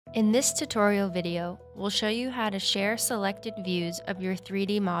In this tutorial video, we'll show you how to share selected views of your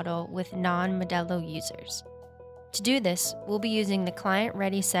 3D model with non-Modelo users. To do this, we'll be using the Client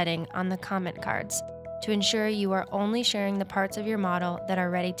Ready setting on the comment cards to ensure you are only sharing the parts of your model that are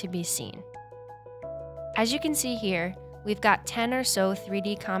ready to be seen. As you can see here, we've got 10 or so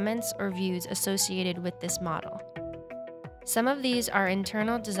 3D comments or views associated with this model. Some of these are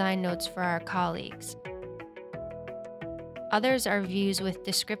internal design notes for our colleagues. Others are views with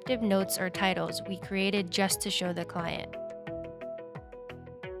descriptive notes or titles we created just to show the client.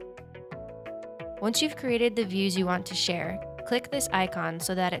 Once you've created the views you want to share, click this icon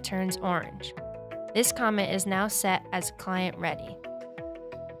so that it turns orange. This comment is now set as Client Ready.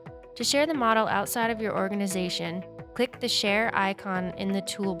 To share the model outside of your organization, click the Share icon in the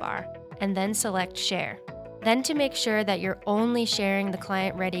toolbar and then select Share. Then, to make sure that you're only sharing the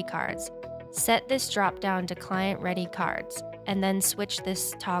Client Ready cards, set this dropdown to Client Ready Cards, and then switch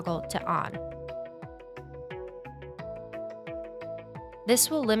this toggle to On. This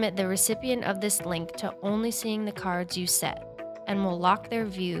will limit the recipient of this link to only seeing the cards you set, and will lock their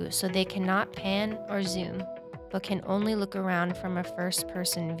view so they cannot pan or zoom, but can only look around from a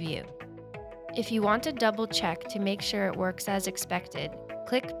first-person view. If you want to double-check to make sure it works as expected,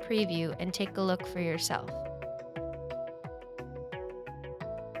 click Preview and take a look for yourself.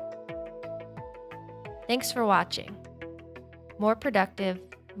 Thanks for watching. More productive,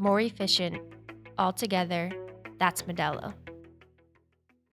 more efficient, all together, that's Modelo.